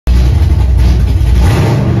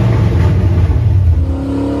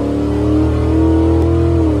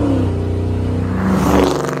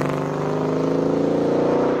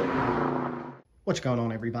What's going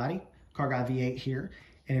on, everybody? Car Guy V8 here,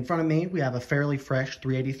 and in front of me we have a fairly fresh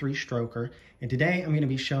 383 stroker, and today I'm going to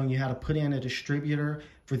be showing you how to put in a distributor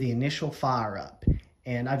for the initial fire up.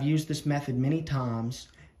 And I've used this method many times.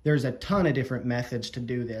 There's a ton of different methods to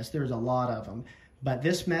do this. There's a lot of them, but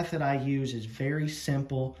this method I use is very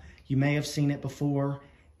simple. You may have seen it before,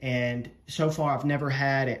 and so far I've never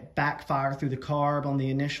had it backfire through the carb on the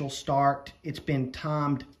initial start. It's been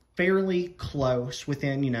timed fairly close,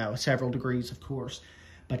 within, several degrees, of course,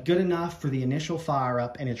 but good enough for the initial fire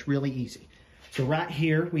up, and it's really easy. So right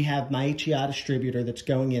here, we have my HEI distributor that's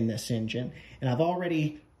going in this engine, and I've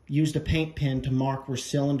already used a paint pen to mark where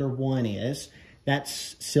cylinder 1 is.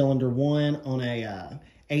 That's cylinder 1 on a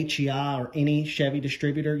HEI or any Chevy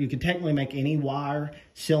distributor. You can technically make any wire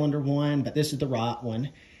cylinder 1, but this is the right one.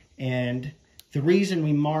 And the reason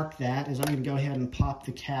we mark that is I'm going to go ahead and pop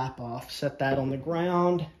the cap off, set that on the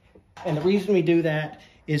ground. And the reason we do that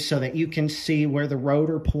is so that you can see where the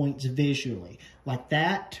rotor points visually. Like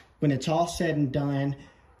that, when it's all said and done,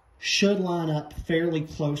 should line up fairly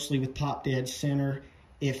closely with top dead center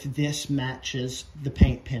if this matches the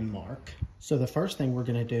paint pen mark. So the first thing we're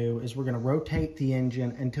going to do is we're going to rotate the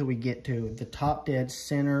engine until we get to the top dead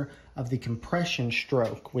center of the compression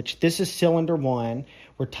stroke, which this is cylinder 1.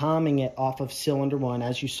 We're timing it off of cylinder 1,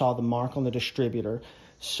 as you saw the mark on the distributor.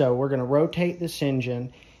 So we're going to rotate this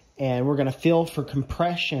engine, and we're going to feel for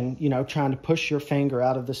compression, trying to push your finger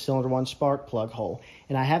out of the cylinder 1 spark plug hole.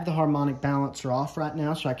 And I have the harmonic balancer off right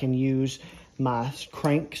now, so I can use my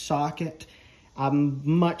crank socket. I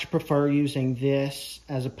much prefer using this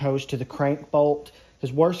as opposed to the crank bolt,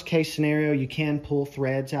 because worst case scenario, you can pull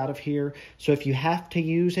threads out of here. So if you have to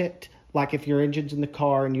use it, like if your engine's in the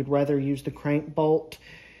car and you'd rather use the crank bolt,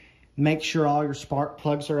 make sure all your spark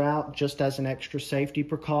plugs are out just as an extra safety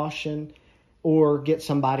precaution, or get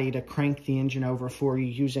somebody to crank the engine over for you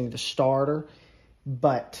using the starter.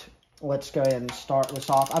 But let's go ahead and start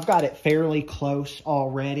this off. I've got it fairly close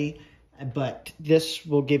already, but this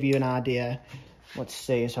will give you an idea. Let's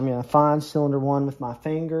see. So I'm going to find cylinder 1 with my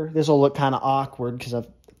finger. This will look kind of awkward because I've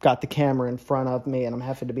got the camera in front of me and I'm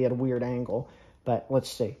having to be at a weird angle. But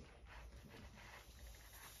let's see.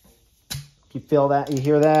 You feel that? You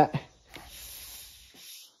hear that?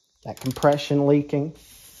 That compression leaking.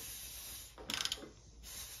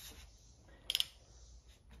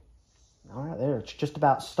 All right, there. It's just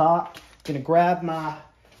about stopped. I'm going to grab my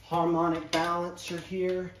harmonic balancer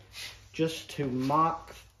here just to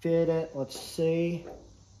mock fit it. Let's see.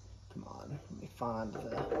 Come on, let me find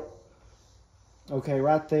the... Okay,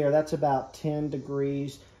 right there, that's about 10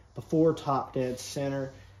 degrees before top dead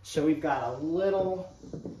center. So we've got a little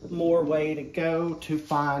more way to go to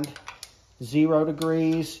find 0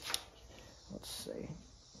 degrees. Let's see.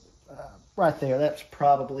 Right there, that's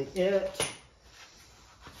probably it.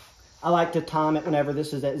 I like to time it whenever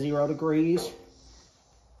this is at 0 degrees.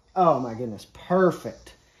 Oh my goodness,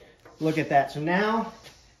 perfect. Look at that. So now,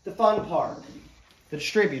 the fun part, the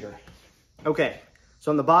distributor. Okay, so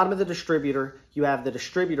on the bottom of the distributor, you have the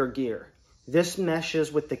distributor gear. This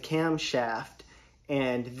meshes with the camshaft,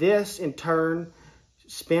 and this in turn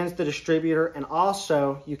spins the distributor, and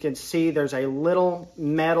also you can see there's a little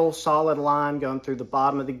metal solid line going through the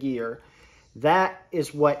bottom of the gear. That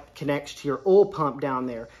is what connects to your oil pump down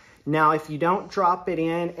there. Now, if you don't drop it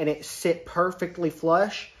in and it sit perfectly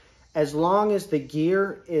flush, as long as the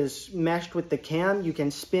gear is meshed with the cam, you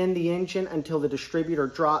can spin the engine until the distributor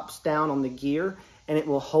drops down on the gear, and it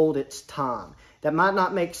will hold its time. That might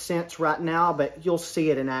not make sense right now, but you'll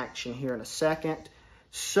see it in action here in a second.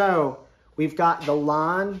 So we've got the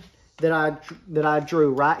line that I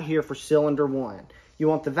drew right here for cylinder 1. You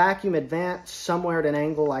want the vacuum advance somewhere at an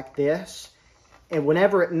angle like this. And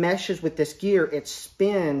whenever it meshes with this gear, it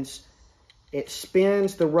spins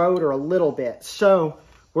the rotor a little bit. So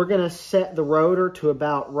we're going to set the rotor to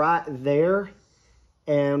about right there,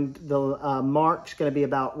 and the mark's going to be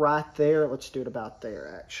about right there. Let's do it about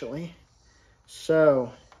there, actually.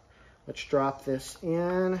 So let's drop this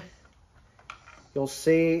in. You'll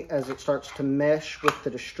see as it starts to mesh with the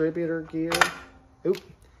distributor gear. Oop.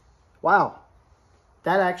 Wow.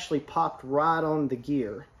 That actually popped right on the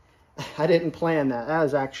gear. I didn't plan that. That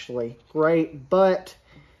was actually great, but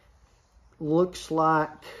looks like,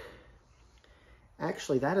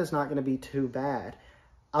 actually, that is not going to be too bad.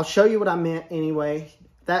 I'll show you what I meant anyway.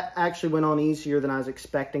 That actually went on easier than I was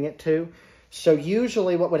expecting it to. So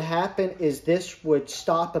usually what would happen is this would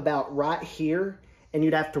stop about right here, and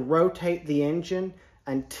you'd have to rotate the engine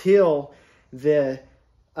until the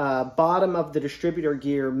bottom of the distributor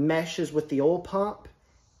gear meshes with the oil pump,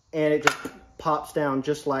 and it just pops down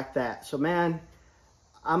just like that. So man,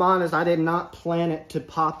 I'm honest, I did not plan it to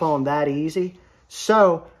pop on that easy.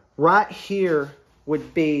 So right here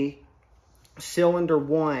would be cylinder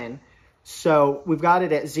 1. So we've got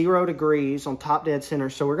it at 0 degrees on top dead center.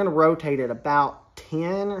 So we're going to rotate it about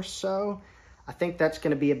 10 or so. I think that's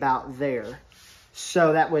going to be about there.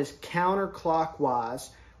 So that was counterclockwise,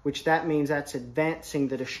 which that means that's advancing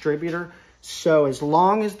the distributor. So as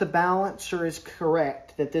long as the balancer is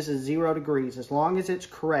correct, that this is 0 degrees, as long as it's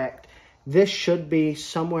correct, this should be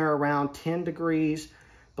somewhere around 10 degrees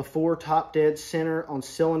before top dead center on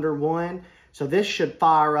cylinder 1. So this should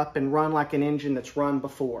fire up and run like an engine that's run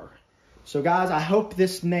before. So guys, I hope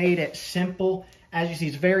this made it simple. As you see,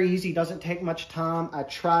 it's very easy, doesn't take much time. I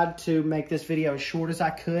tried to make this video as short as I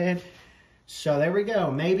could. So there we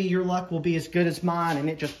go. Maybe your luck will be as good as mine and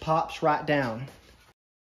it just pops right down.